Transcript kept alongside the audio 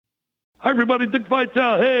Hi, everybody. Dick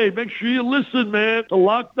Vitale. Hey, make sure you listen, man, to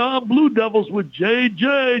Locked On Blue Devils with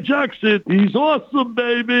J.J. Jackson. He's awesome,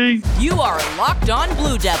 baby. You are Locked On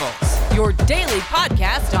Blue Devils, your daily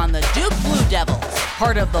podcast on the Duke Blue Devils,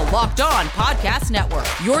 part of the Locked On Podcast Network,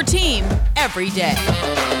 your team every day.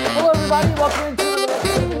 Hello, everybody. Welcome into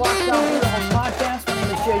the Locked On Blue Devils podcast. My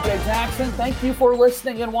name is J.J. Jackson. Thank you for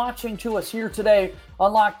listening and watching to us here today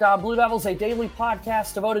on Locked On Blue Devils, a daily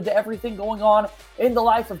podcast devoted to everything going on in the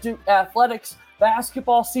life of Duke athletics.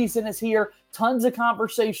 Basketball season is here. Tons of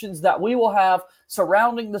conversations that we will have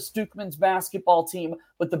surrounding the Duke men's basketball team,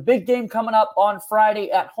 with the big game coming up on Friday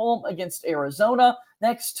at home against Arizona.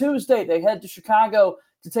 Next Tuesday, they head to Chicago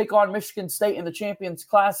to take on Michigan State in the Champions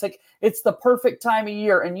Classic. It's the perfect time of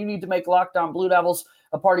year, and you need to make Locked On Blue Devils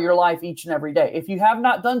a part of your life each and every day. If you have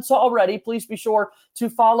not done so already, please be sure to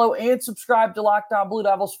follow and subscribe to Locked On Blue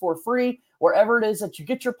Devils for free, wherever it is that you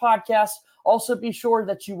get your podcasts. Also, be sure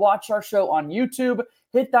that you watch our show on YouTube.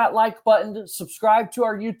 Hit that like button, subscribe to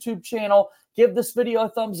our YouTube channel, give this video a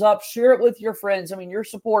thumbs up, share it with your friends. I mean, your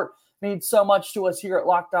support means so much to us here at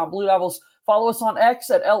Locked On Blue Devils. Follow us on X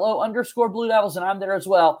at LO_Blue Devils, and I'm there as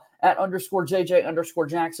well at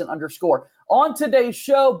 _JJ_Jackson_. On today's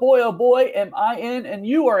show, boy, oh boy, am I in and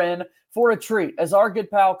you are in for a treat, as our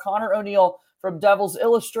good pal Connor O'Neill from Devils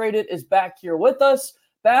Illustrated is back here with us.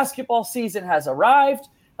 Basketball season has arrived.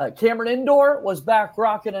 Cameron Indoor was back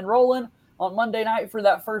rocking and rolling on Monday night for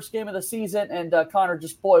that first game of the season. And Connor,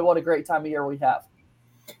 just boy, what a great time of year we have.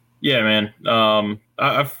 Yeah, man.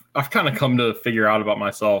 I've kind of come to figure out about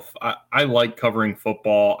myself. I like covering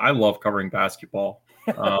football. I love covering basketball.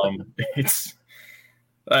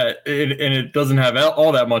 It doesn't have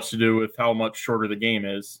all that much to do with how much shorter the game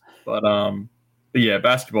is. But yeah,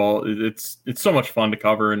 basketball, it's so much fun to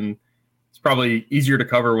cover, and it's probably easier to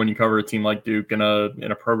cover when you cover a team like Duke in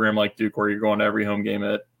a program like Duke, where you're going to every home game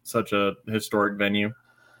at such a historic venue.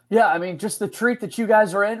 Yeah, I mean, just the treat that you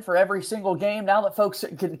guys are in for every single game. Now that folks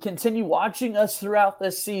can continue watching us throughout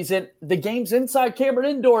this season, the games inside Cameron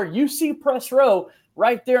Indoor, you see press row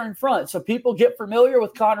right there in front. So people get familiar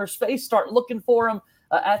with Connor's face, start looking for him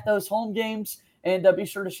at those home games, and be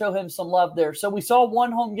sure to show him some love there. So we saw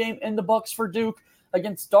one home game in the books for Duke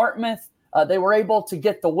against Dartmouth. They were able to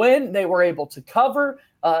get the win. They were able to cover.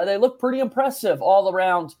 They looked pretty impressive all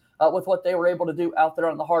around with what they were able to do out there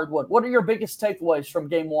on the hardwood. What are your biggest takeaways from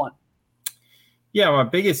game one? Yeah, my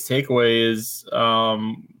biggest takeaway is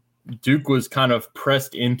Duke was kind of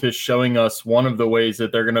pressed into showing us one of the ways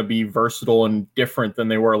that they're going to be versatile and different than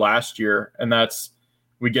they were last year. And that's,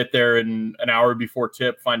 we get there in an hour before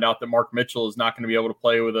tip, find out that Mark Mitchell is not going to be able to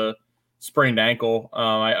play with a sprained ankle.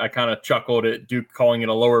 I kind of chuckled at Duke calling it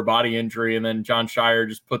a lower body injury, and then Jon Scheyer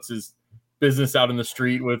just puts his business out in the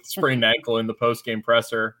street with sprained ankle in the post-game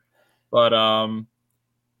presser. But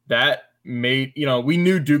that made, we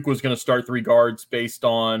knew Duke was going to start three guards based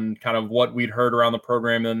on kind of what we'd heard around the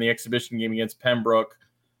program and then the exhibition game against Pembroke.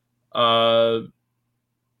 That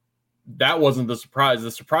wasn't the surprise.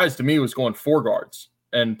 The surprise to me was going four guards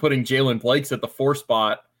and putting Jalen Blakes at the four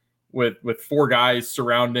spot with four guys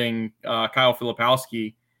surrounding Kyle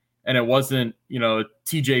Filipowski. And it wasn't,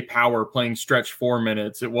 TJ Power playing stretch 4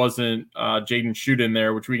 minutes. It wasn't Jaden Schutt in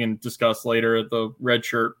there, which we can discuss later at the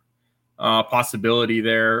redshirt possibility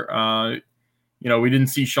there. We didn't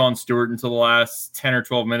see Sean Stewart until the last 10 or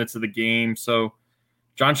 12 minutes of the game. So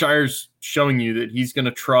Jon Scheyer's showing you that he's going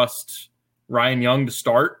to trust Ryan Young to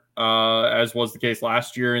start, as was the case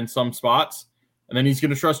last year in some spots. And then he's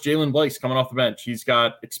going to trust Jalen Blakes coming off the bench. He's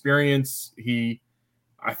got experience.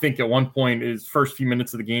 I think at one point, his first few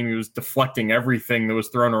minutes of the game, he was deflecting everything that was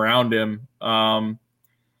thrown around him.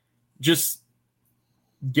 Just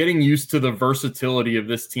getting used to the versatility of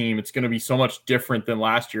this team. It's going to be so much different than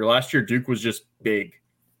last year. Last year, Duke was just big.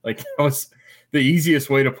 Like, that was the easiest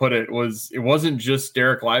way to put it. It wasn't just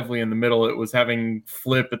Derek Lively in the middle. It was having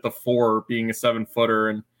Flip at the 4 being a 7-footer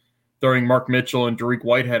and throwing Mark Mitchell and Dariq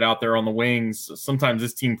Whitehead out there on the wings. Sometimes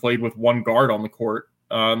this team played with one guard on the court,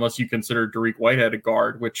 unless you consider Dariq Whitehead a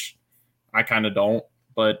guard, which I kind of don't.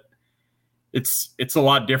 But it's a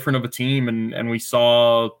lot different of a team, and we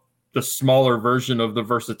saw the smaller version of the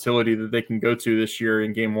versatility that they can go to this year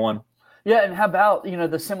in game one. Yeah, and how about,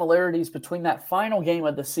 the similarities between that final game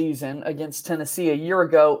of the season against Tennessee a year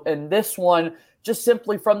ago and this one, just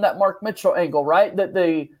simply from that Mark Mitchell angle, right? That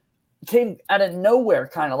they came out of nowhere,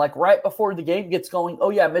 kind of like right before the game gets going. Oh,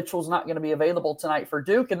 yeah, Mitchell's not going to be available tonight for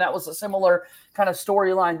Duke. And that was a similar kind of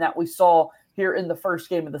storyline that we saw here in the first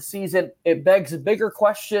game of the season. It begs a bigger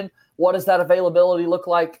question. What does that availability look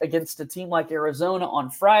like against a team like Arizona on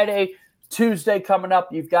Friday? Tuesday coming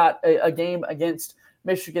up, you've got a game against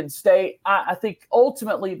Michigan State. I think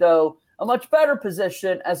ultimately, though, a much better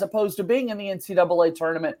position as opposed to being in the NCAA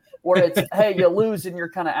tournament where it's, hey, you lose and you're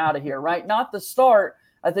kind of out of here, right? Not the start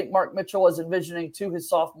I think Mark Mitchell was envisioning to his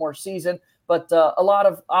sophomore season, but a lot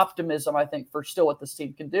of optimism, I think, for still what this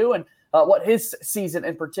team can do and what his season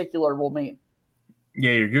in particular will mean.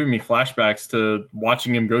 Yeah, you're giving me flashbacks to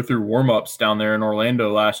watching him go through warm-ups down there in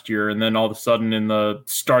Orlando last year, and then all of a sudden in the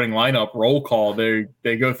starting lineup roll call, they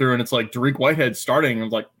go through and it's like Dariq Whitehead starting. I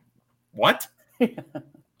was like, what?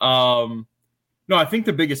 No, I think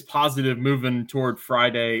the biggest positive moving toward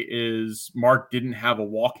Friday is Mark didn't have a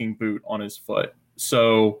walking boot on his foot.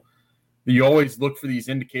 So you always look for these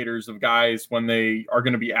indicators of guys when they are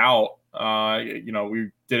going to be out.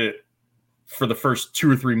 We did it for the first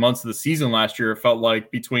 2 or 3 months of the season last year. It felt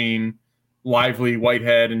like between Lively,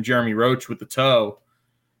 Whitehead, and Jeremy Roach with the toe.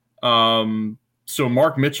 So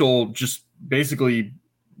Mark Mitchell just basically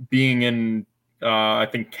being in, I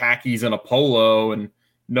think, khakis and a polo and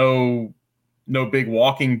no big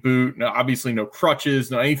walking boot, obviously no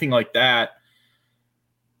crutches, no anything like that.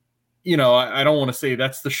 I don't want to say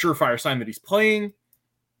that's the surefire sign that he's playing,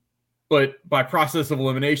 but by process of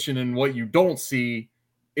elimination and what you don't see,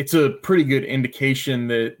 it's a pretty good indication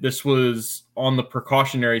that this was on the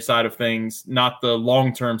precautionary side of things, not the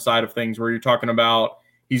long-term side of things where you're talking about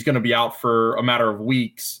he's going to be out for a matter of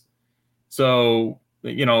weeks. So,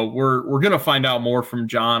 we're going to find out more from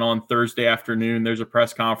John on Thursday afternoon. There's a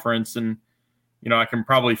press conference, and I can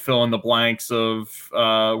probably fill in the blanks of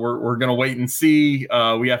we're going to wait and see.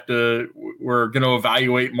 We're going to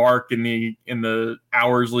evaluate Mark in the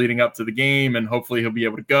hours leading up to the game, and hopefully he'll be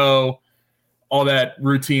able to go. All that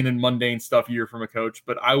routine and mundane stuff you hear from a coach,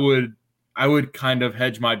 but I would kind of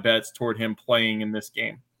hedge my bets toward him playing in this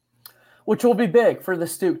game. Which will be big for the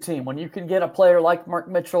Duke team when you can get a player like Mark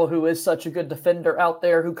Mitchell, who is such a good defender out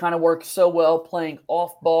there, who kind of works so well playing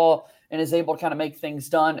off ball and is able to kind of make things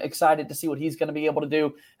done. Excited to see what he's going to be able to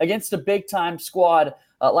do against a big-time squad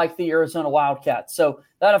like the Arizona Wildcats. So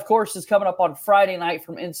that, of course, is coming up on Friday night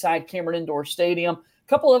from inside Cameron Indoor Stadium. A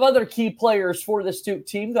couple of other key players for this Duke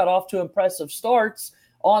team got off to impressive starts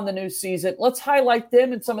on the new season. Let's highlight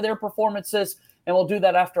them and some of their performances, and we'll do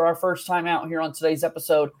that after our first time out here on today's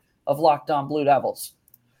episode of Locked On Blue Devils.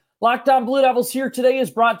 Locked On Blue Devils here today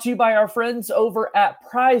is brought to you by our friends over at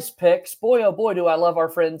Prize Picks. Boy, oh boy, do I love our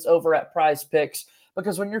friends over at Prize Picks,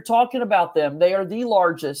 because when you're talking about them, they are the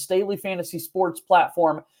largest daily fantasy sports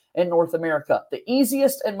platform in North America. The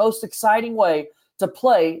easiest and most exciting way to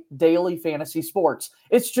play daily fantasy sports.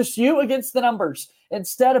 It's just you against the numbers.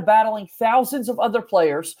 Instead of battling thousands of other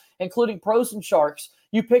players, including pros and sharks,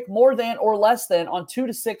 you pick more than or less than on 2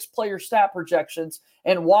 to 6 player stat projections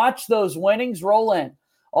and watch those winnings roll in.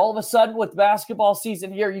 All of a sudden, with basketball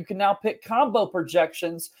season here, you can now pick combo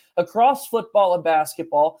projections across football and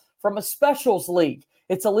basketball from a specials league.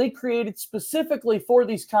 It's a league created specifically for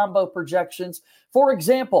these combo projections. For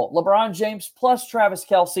example, LeBron James plus Travis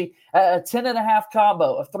Kelce at a 10.5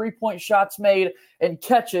 combo of 3-point shots made and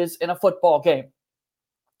catches in a football game.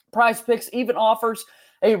 Prize Picks even offers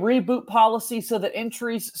a reboot policy so that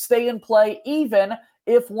entries stay in play even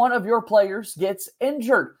if one of your players gets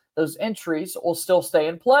injured. Those entries will still stay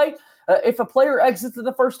in play. If a player exits in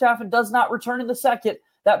the first half and does not return in the second,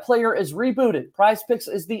 that player is rebooted. Prize Picks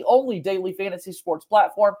is the only daily fantasy sports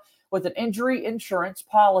platform with an injury insurance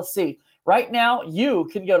policy. Right now, you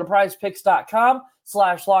can go to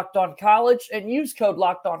prizepicks.com/lockedoncollege and use code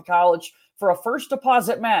LockedOnCollege for a first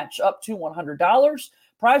deposit match up to $100.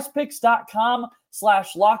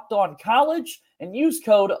 prizepicks.com/lockedoncollege and use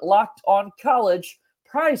code LockedOnCollege.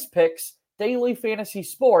 Prize Picks, daily fantasy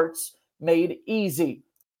sports made easy.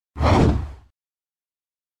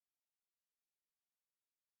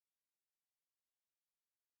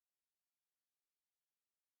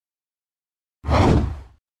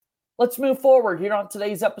 Let's move forward here on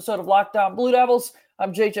today's episode of Locked On Blue Devils.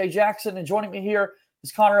 I'm JJ Jackson, and joining me here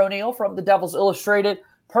is Connor O'Neill from the Devils Illustrated.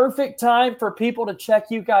 Perfect time for people to check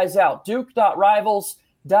you guys out.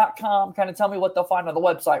 Duke.rivals.com. Kind of tell me what they'll find on the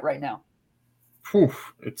website right now.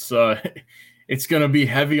 It's going to be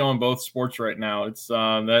heavy on both sports right now. It's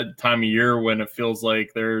that time of year when it feels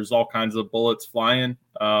like there's all kinds of bullets flying.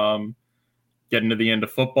 Getting to the end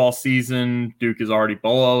of football season, Duke is already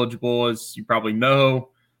bowl eligible, as you probably know.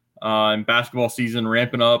 And basketball season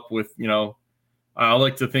ramping up with, I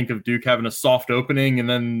like to think of Duke having a soft opening, and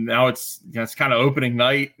then now it's kind of opening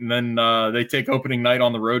night, and then they take opening night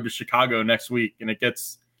on the road to Chicago next week, and it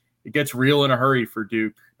gets real in a hurry for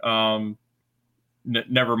Duke.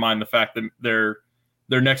 Never mind the fact that their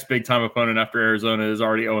next big time opponent after Arizona is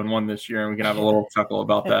already 0-1 this year, and we can have a little chuckle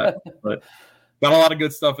about that. But got a lot of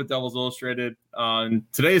good stuff at Devils Illustrated.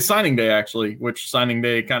 Today is signing day, actually, which signing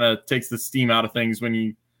day kind of takes the steam out of things when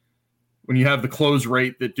you have the close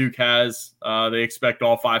rate that Duke has. They expect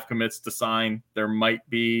all 5 commits to sign. There might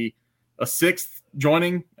be a 6th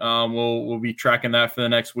joining. We'll be tracking that for the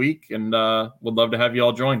next week, and would love to have you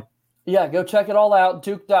all join. Yeah, go check it all out.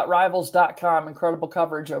 Duke.rivals.com. Incredible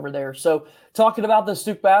coverage over there. So talking about this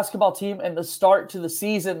Duke basketball team and the start to the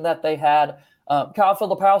season that they had, Kyle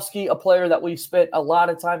Filipowski, a player that we spent a lot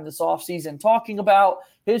of time this offseason talking about,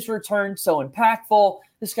 his return so impactful.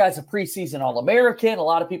 This guy's a preseason All-American. A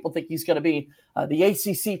lot of people think he's going to be the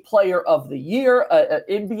ACC Player of the Year, an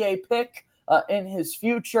NBA pick in his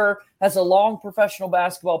future, has a long professional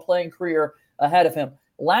basketball playing career ahead of him.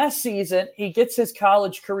 Last season, he gets his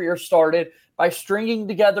college career started by stringing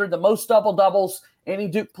together the most double-doubles any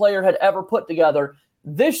Duke player had ever put together.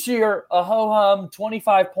 This year, a ho-hum,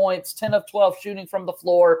 25 points, 10 of 12 shooting from the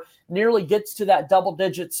floor, nearly gets to that double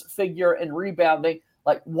digits figure in rebounding.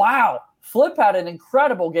 Like, wow, Flip had an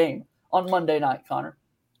incredible game on Monday night, Connor.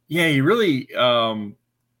 Yeah, he really kind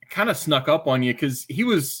of snuck up on you because he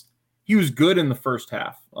was good in the first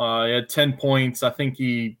half. He had 10 points. I think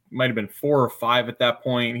he might have been 4 or 5 at that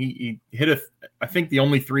point. He hit I think the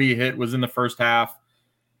only 3 he hit was in the first half.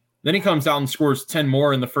 Then he comes out and scores 10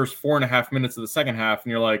 more in the first 4.5 minutes of the second half,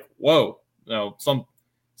 and you're like, whoa, some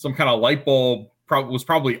kind of light bulb was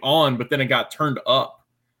probably on, but then it got turned up.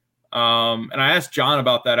 And I asked John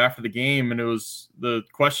about that after the game, and the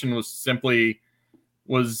question was simply,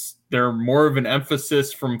 was there more of an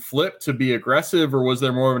emphasis from Flip to be aggressive, or was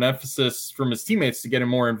there more of an emphasis from his teammates to get him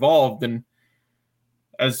more involved? And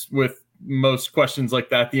as with most questions like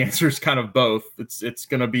that, the answer is kind of both. It's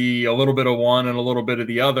going to be a little bit of one and a little bit of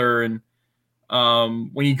the other. And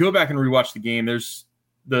when you go back and rewatch the game, there's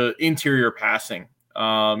the interior passing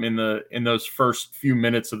in those first few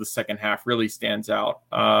minutes of the second half really stands out.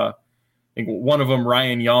 I think one of them,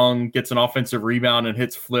 Ryan Young, gets an offensive rebound and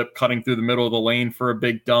hits Flip cutting through the middle of the lane for a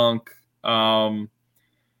big dunk. I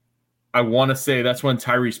want to say that's when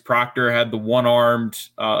Tyrese Proctor had the one-armed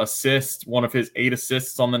assist. One of his 8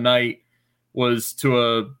 assists on the night was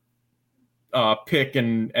to a pick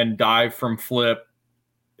and dive from Flip.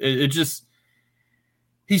 It just,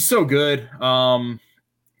 he's so good.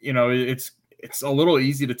 It's a little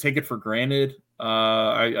easy to take it for granted.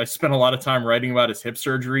 I spent a lot of time writing about his hip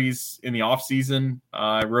surgeries in the off season.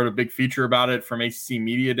 I wrote a big feature about it from ACC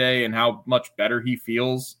Media Day and how much better he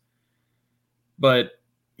feels. But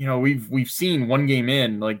we've seen one game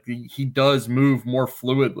in, like he does move more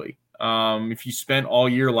fluidly. If you spent all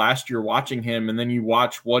year last year watching him and then you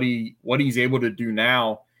watch what he's able to do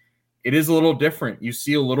now, it is a little different. You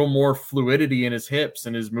see a little more fluidity in his hips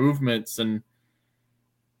and his movements. And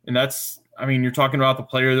that's, you're talking about the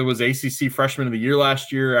player that was ACC Freshman of the Year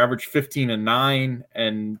last year, averaged 15 and 9,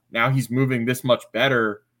 and now he's moving this much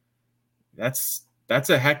better. That's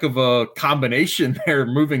a heck of a combination there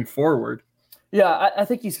moving forward. Yeah, I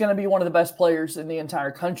think he's going to be one of the best players in the entire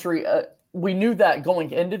country. We knew that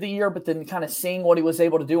going into the year, but then kind of seeing what he was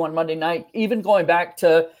able to do on Monday night, even going back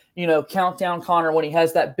to, Countdown Connor when he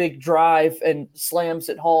has that big drive and slams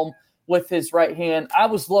it home with his right hand. I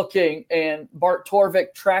was looking, and Bart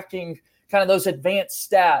Torvik tracking kind of those advanced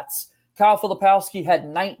stats. Kyle Filipowski had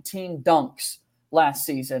 19 dunks last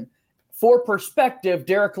season. For perspective,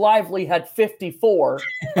 Derek Lively had 54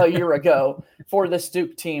 a year ago for this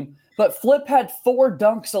Duke team. But Flip had 4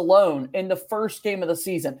 dunks alone in the first game of the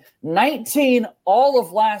season. 19 all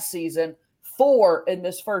of last season, 4 in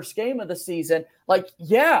this first game of the season.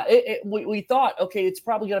 We thought, okay, it's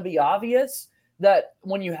probably going to be obvious that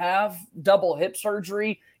when you have double hip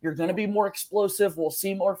surgery, you're going to be more explosive. We'll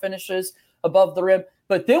see more finishes above the rim.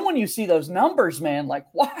 But then when you see those numbers, man,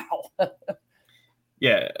 like, wow.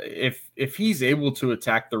 Yeah, if he's able to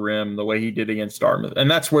attack the rim the way he did against Dartmouth, and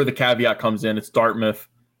that's where the caveat comes in. It's Dartmouth.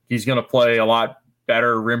 He's going to play a lot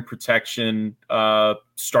better rim protection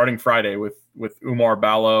starting Friday with Umar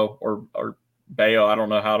Ballo or Bayo. I don't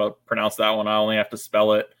know how to pronounce that one. I only have to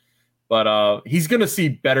spell it. But he's going to see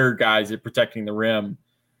better guys at protecting the rim.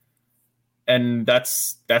 And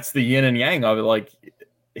that's the yin and yang of it. Like,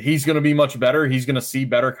 he's going to be much better. He's going to see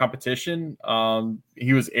better competition.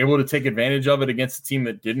 He was able to take advantage of it against a team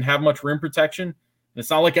that didn't have much rim protection. It's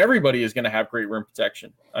not like everybody is going to have great rim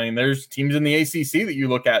protection. There's teams in the ACC that you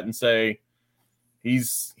look at and say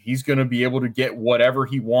he's going to be able to get whatever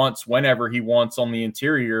he wants whenever he wants on the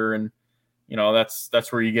interior, and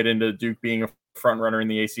that's where you get into Duke being a front runner in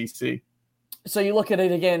the ACC. So you look at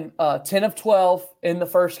it again, 10 of 12 in the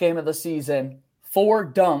first game of the season,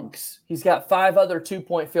 4 dunks. He's got 5 other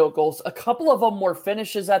 2-point field goals. A couple of them were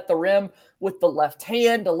finishes at the rim with the left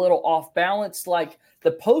hand, a little off balance. Like,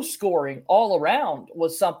 the post scoring all around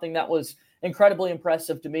was something that was incredibly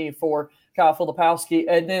impressive to me for Kyle Filipowski.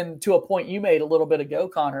 And then to a point you made a little bit ago,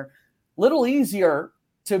 Connor, little easier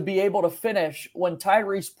to be able to finish when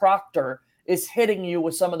Tyrese Proctor is hitting you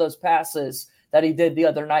with some of those passes that he did the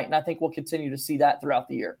other night. And I think we'll continue to see that throughout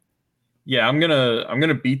the year. Yeah, I'm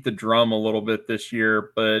gonna beat the drum a little bit this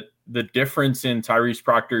year, but the difference in Tyrese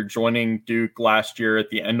Proctor joining Duke last year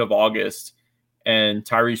at the end of August and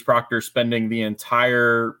Tyrese Proctor spending the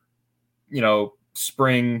entire,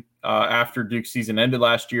 spring after Duke season ended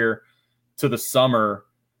last year to the summer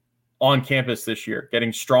on campus this year,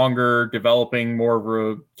 getting stronger, developing more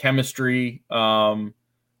of a chemistry.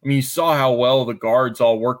 You saw how well the guards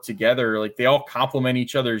all work together. Like, they all complement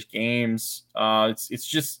each other's games.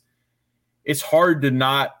 It's hard to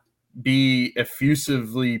not be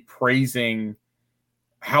effusively praising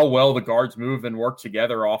how well the guards move and work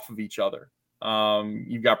together off of each other.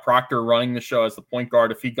 You've got Proctor running the show as the point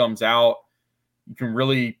guard. If he comes out, you can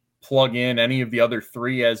really plug in any of the other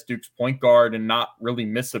 3 as Duke's point guard and not really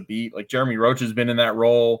miss a beat. Like, Jeremy Roach has been in that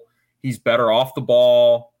role. He's better off the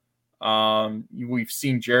ball. We've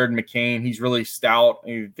seen Jared McCain. He's really stout.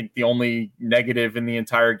 I think the only negative in the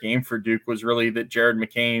entire game for Duke was really that Jared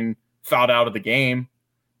McCain fouled out of the game.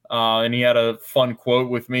 And he had a fun quote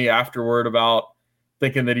with me afterward about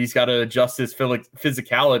thinking that he's got to adjust his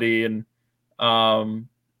physicality. And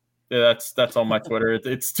that's on my Twitter.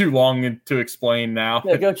 It's too long to explain now.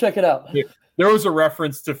 Yeah, go check it out. There was a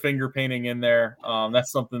reference to finger painting in there.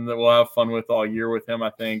 That's something that we'll have fun with all year with him, I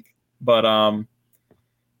think. But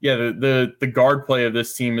the guard play of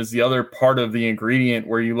this team is the other part of the ingredient,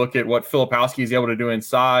 where you look at what Filipowski is able to do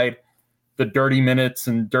inside, the dirty minutes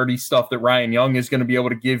and dirty stuff that Ryan Young is going to be able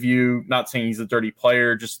to give you. Not saying he's a dirty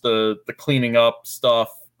player, just the cleaning up stuff.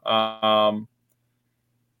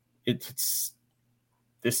 It's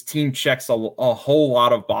this team checks a whole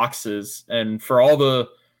lot of boxes, and for all the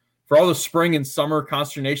spring and summer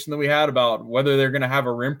consternation that we had about whether they're going to have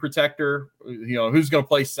a rim protector, who's going to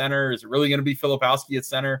play center, is it really going to be Filipowski at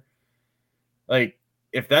center? Like,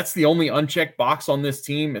 if that's the only unchecked box on this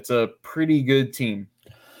team, it's a pretty good team.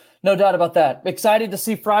 No doubt about that. Excited to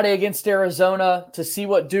see Friday against Arizona, to see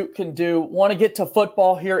what Duke can do. Want to get to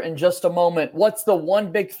football here in just a moment. What's the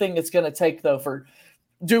one big thing it's going to take, though, for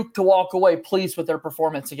Duke to walk away pleased with their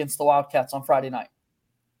performance against the Wildcats on Friday night?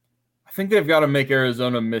 I think they've got to make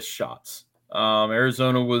Arizona miss shots.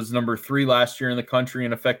 Arizona was number 3 last year in the country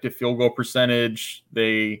in effective field goal percentage.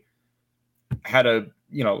 They had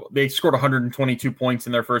they scored 122 points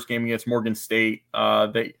in their first game against Morgan State.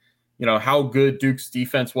 How good Duke's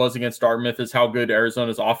defense was against Dartmouth is how good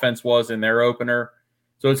Arizona's offense was in their opener.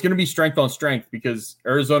 So it's going to be strength on strength, because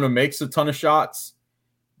Arizona makes a ton of shots.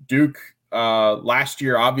 Duke last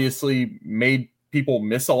year obviously made people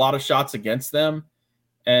miss a lot of shots against them.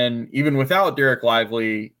 And even without Derek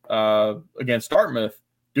Lively against Dartmouth,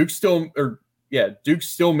 Duke still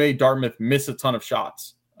made Dartmouth miss a ton of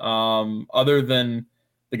shots. Other than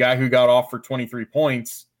the guy who got off for 23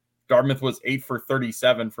 points, Dartmouth was 8 for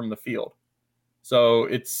 37 from the field. So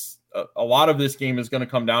it's a lot of this game is going to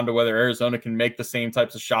come down to whether Arizona can make the same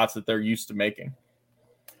types of shots that they're used to making.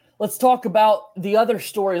 Let's talk about the other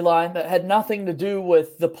storyline that had nothing to do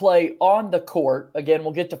with the play on the court. Again,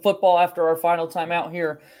 we'll get to football after our final timeout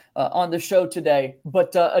here on the show today.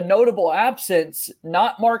 But a notable absence,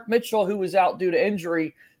 not Mark Mitchell, who was out due to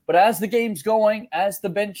injury, but as the game's going, as the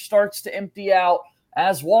bench starts to empty out,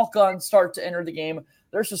 as walk-ons start to enter the game,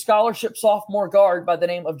 there's a scholarship sophomore guard by the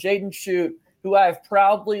name of Jaden Schutt, who I have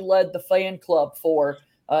proudly led the fan club for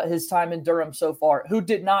his time in Durham so far, who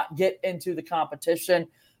did not get into the competition.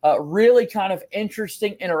 Really kind of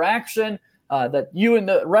interesting interaction that you and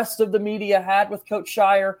the rest of the media had with Coach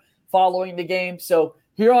Shire following the game. So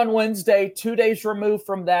here on Wednesday, 2 days removed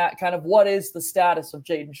from that, kind of what is the status of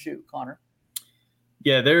Jaden Schutt, Connor?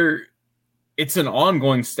 Yeah, it's an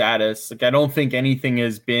ongoing status. Like, I don't think anything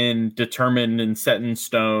has been determined and set in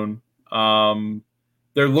stone.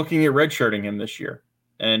 They're looking at redshirting him this year,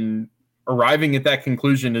 and arriving at that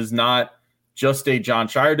conclusion is not just a John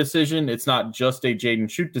Shire decision. It's not just a Jaden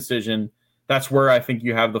Schutt decision. That's where I think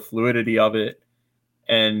you have the fluidity of it.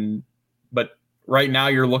 But right now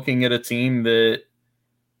you're looking at a team that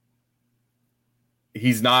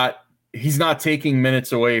he's not taking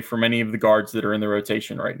minutes away from any of the guards that are in the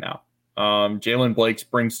rotation right now. Jalen Blakes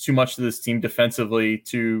brings too much to this team defensively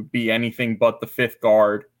to be anything but the 5th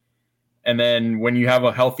guard. And then when you have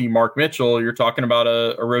a healthy Mark Mitchell, you're talking about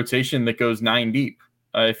a rotation that goes 9 deep.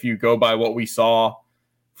 If you go by what we saw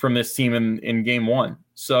from this team in game one.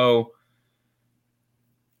 So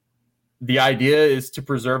the idea is to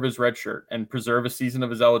preserve his red shirt and preserve a season of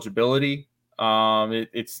his eligibility.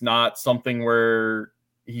 It's not something where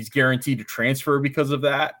he's guaranteed to transfer because of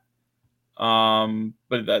that.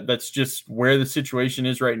 But that's just where the situation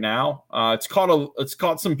is right now. It's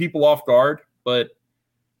caught some people off guard, but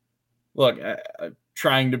look,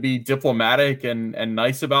 trying to be diplomatic and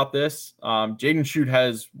nice about this. Jaden Schutt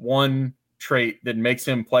has one trait that makes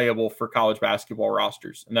him playable for college basketball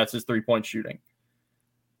rosters, and that's his 3-point shooting.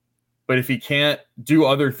 But if he can't do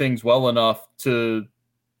other things well enough to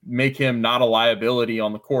make him not a liability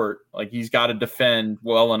on the court, like he's got to defend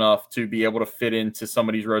well enough to be able to fit into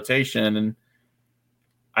somebody's rotation. And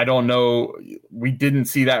I don't know, we didn't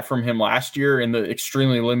see that from him last year in the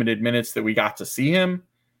extremely limited minutes that we got to see him.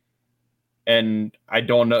 And I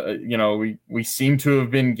don't know, we seem to have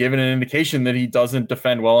been given an indication that he doesn't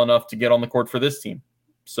defend well enough to get on the court for this team.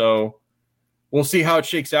 So we'll see how it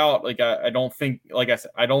shakes out. Like, I don't think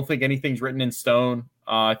anything's written in stone.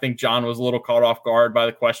 I think John was a little caught off guard by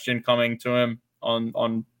the question coming to him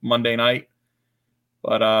on Monday night,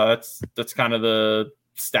 but that's kind of the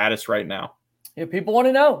status right now. Yeah, people want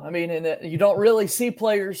to know. I mean, and you don't really see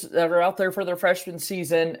players that are out there for their freshman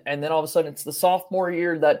season, and then all of a sudden it's the sophomore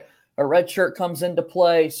year that a red shirt comes into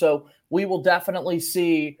play. So we will definitely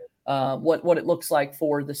see what it looks like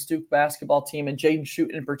for the Duke basketball team and Jaden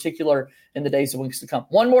Schutt in particular in the days and weeks to come.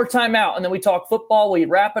 One more timeout, and then we talk football. We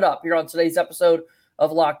wrap it up here on today's episode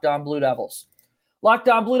of Locked On Blue Devils. Locked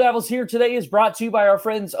On Blue Devils here today is brought to you by our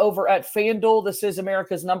friends over at FanDuel. This is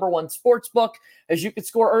America's #1 sports book, as you could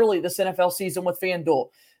score early this NFL season with FanDuel.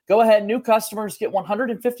 Go ahead, new customers get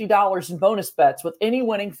 $150 in bonus bets with any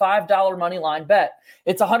winning $5 money line bet.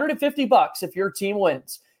 It's $150 if your team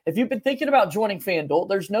wins. If you've been thinking about joining FanDuel,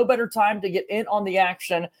 there's no better time to get in on the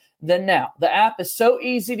action than now. The app is so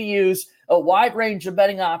easy to use, a wide range of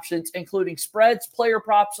betting options, including spreads, player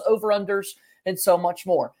props, over-unders, and so much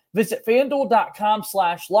more. Visit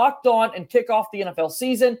FanDuel.com/lockedon and kick off the NFL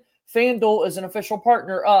season. FanDuel is an official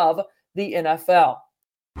partner of the NFL.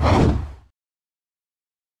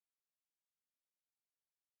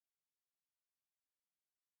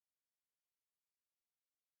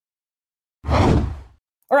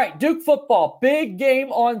 All right, Duke football, big game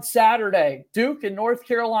on Saturday. Duke and North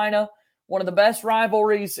Carolina, one of the best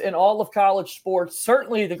rivalries in all of college sports,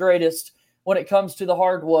 certainly the greatest when it comes to the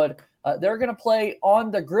hardwood. They're going to play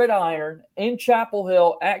on the gridiron in Chapel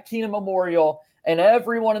Hill at Kenan Memorial, and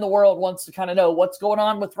everyone in the world wants to kind of know what's going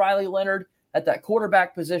on with Riley Leonard at that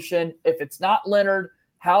quarterback position. If it's not Leonard,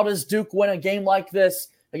 how does Duke win a game like this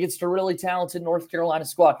against a really talented North Carolina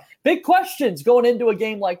squad? Big questions going into a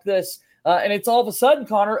game like this. And it's all of a sudden,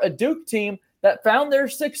 Connor, a Duke team that found their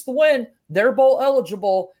 6th win. They're bowl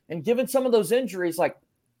eligible. And given some of those injuries, like,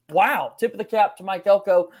 wow, tip of the cap to Mike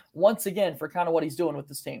Elko once again for kind of what he's doing with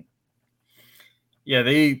this team. Yeah,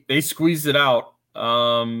 they squeezed it out.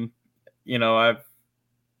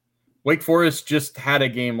 Wake Forest just had a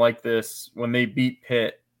game like this when they beat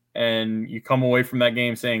Pitt. And you come away from that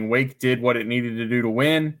game saying Wake did what it needed to do to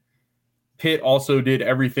win. Pitt also did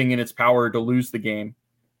everything in its power to lose the game.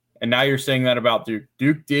 And now you're saying that about Duke.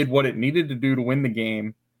 Duke did what it needed to do to win the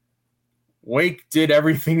game. Wake did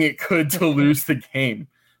everything it could to lose the game.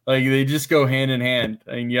 Like, they just go hand in hand.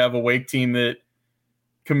 I mean, you have a Wake team that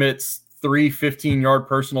commits three 15-yard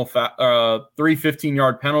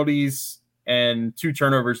penalties and 2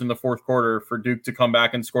 turnovers in the fourth quarter for Duke to come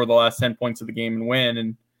back and score the last 10 points of the game and win.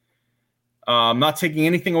 And I'm not taking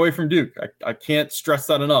anything away from Duke. I can't stress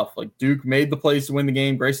that enough. Like, Duke made the plays to win the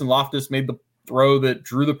game. Grayson Loftus made the throw that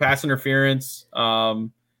drew the pass interference.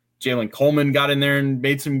 Jalen Coleman got in there and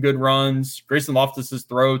made some good runs. Grayson Loftus's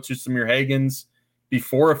throw to Samir Hagans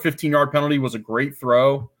before a 15-yard penalty was a great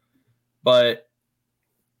throw. But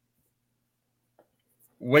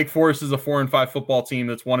Wake Forest is a 4-5 football team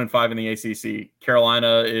that's 1-5 in the ACC.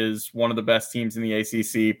 Carolina is one of the best teams in the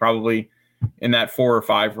ACC, probably in that 4 or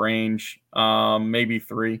 5 range, maybe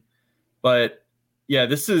 3. But yeah,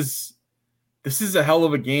 this is a hell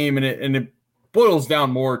of a game, and it boils down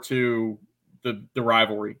more to the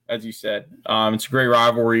rivalry, as you said. It's a great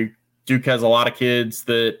rivalry. Duke has a lot of kids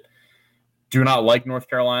that do not like North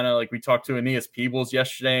Carolina. Like, we talked to Aeneas Peebles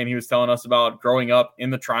yesterday, and he was telling us about growing up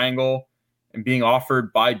in the Triangle and being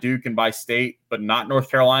offered by Duke and by State, but not North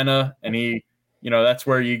Carolina. And he, that's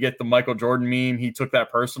where you get the Michael Jordan meme. He took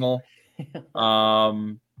that personal. It's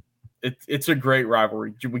a great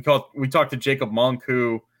rivalry. We talked to Jacob Monk,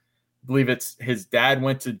 who I believe it's his dad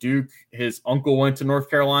went to Duke, his uncle went to North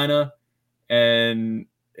Carolina, and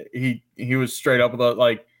he was straight up with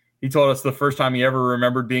He told us the first time he ever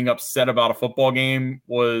remembered being upset about a football game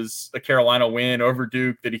was a Carolina win over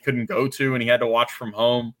Duke that he couldn't go to and he had to watch from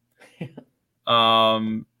home.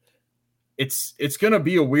 It's going to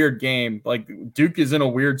be a weird game. Like, Duke is in a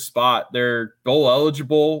weird spot. They're bowl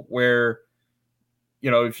eligible where,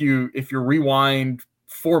 if you rewind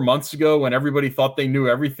 4 months ago when everybody thought they knew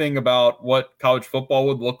everything about what college football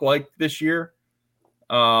would look like this year,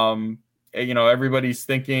 everybody's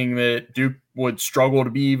thinking that Duke would struggle to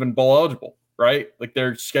be even bowl eligible, right? Like,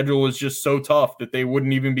 their schedule was just so tough that they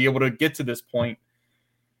wouldn't even be able to get to this point.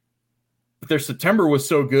 But their September was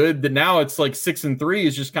so good that now it's like 6-3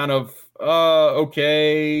 is just kind of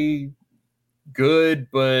okay, good,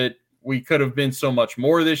 but we could have been so much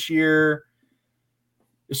more this year.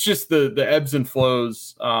 It's just the ebbs and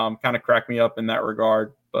flows kind of crack me up in that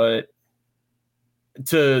regard. But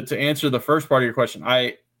to answer the first part of your question,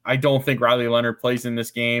 I don't think Riley Leonard plays in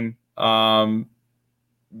this game. The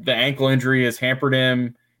ankle injury has hampered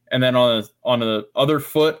him. And then on the other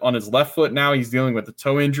foot, on his left foot now, he's dealing with a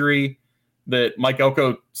toe injury that Mike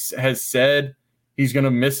Elko has said he's going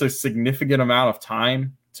to miss a significant amount of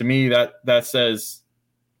time. To me, that says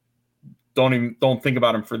don't think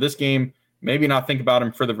about him for this game. Maybe not think about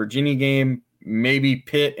him for the Virginia game. Maybe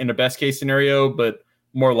Pitt in the best case scenario, but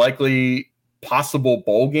more likely possible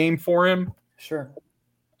bowl game for him. Sure.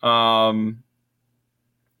 Henry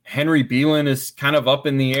Beelan is kind of up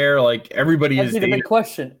in the air. Like, everybody That'd is. Be the big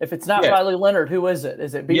question. If it's not Riley Leonard, who is it?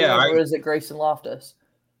 Is it Beelan or is it Grayson Loftus?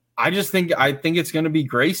 I think it's going to be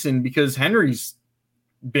Grayson because Henry's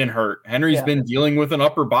been hurt. Henry's been dealing with an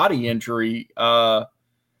upper body injury.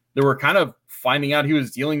 They were kind of finding out he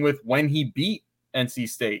was dealing with when he beat NC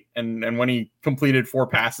State and when he completed 4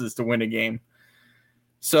 passes to win a game.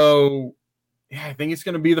 So, I think it's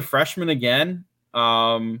going to be the freshman again.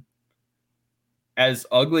 As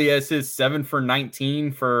ugly as his 7 for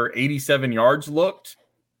 19 for 87 yards looked,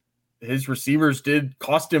 his receivers did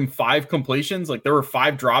cost him 5 completions. Like, there were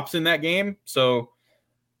 5 drops in that game. So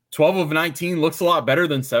 12 of 19 looks a lot better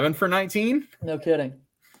than 7 for 19. No kidding.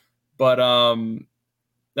 But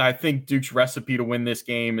I think Duke's recipe to win this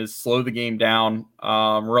game is slow the game down,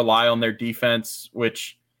 rely on their defense,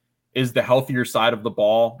 which is the healthier side of the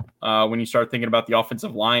ball. When you start thinking about the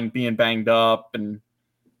offensive line being banged up and,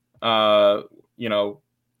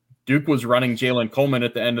 Duke was running Jalen Coleman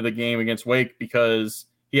at the end of the game against Wake because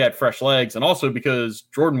he had fresh legs, and also because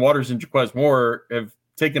Jordan Waters and Jaquez Moore have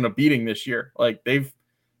taken a beating this year. Like, they've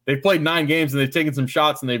played 9 games and they've taken some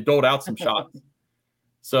shots and they've doled out some shots.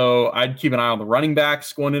 So I'd keep an eye on the running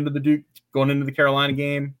backs going into the Carolina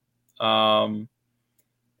game. And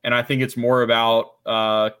I think it's more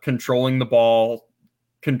about controlling the ball,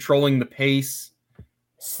 controlling the pace,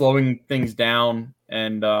 slowing things down.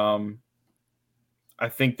 And I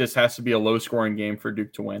think this has to be a low-scoring game for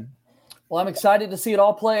Duke to win. Well, I'm excited to see it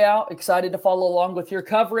all play out. Excited to follow along with your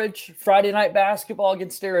coverage. Friday night basketball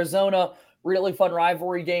against Arizona. Really fun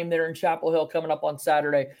rivalry game there in Chapel Hill coming up on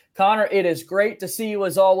Saturday. Connor, it is great to see you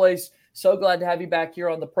as always. So glad to have you back here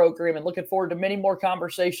on the program and looking forward to many more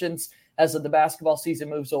conversations as the basketball season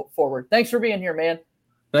moves forward. Thanks for being here, man.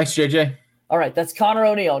 Thanks, JJ. All right, that's Connor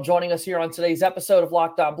O'Neill joining us here on today's episode of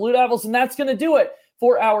Locked On Blue Devils, and that's going to do it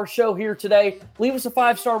for our show here today. Leave us a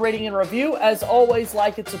 5-star rating and review. As always,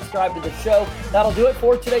 like and subscribe to the show. That'll do it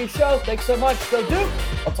for today's show. Thanks so much. Go Duke.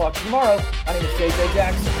 I'll talk to you tomorrow. My name is JJ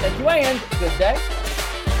Jackson. Thank you and good day.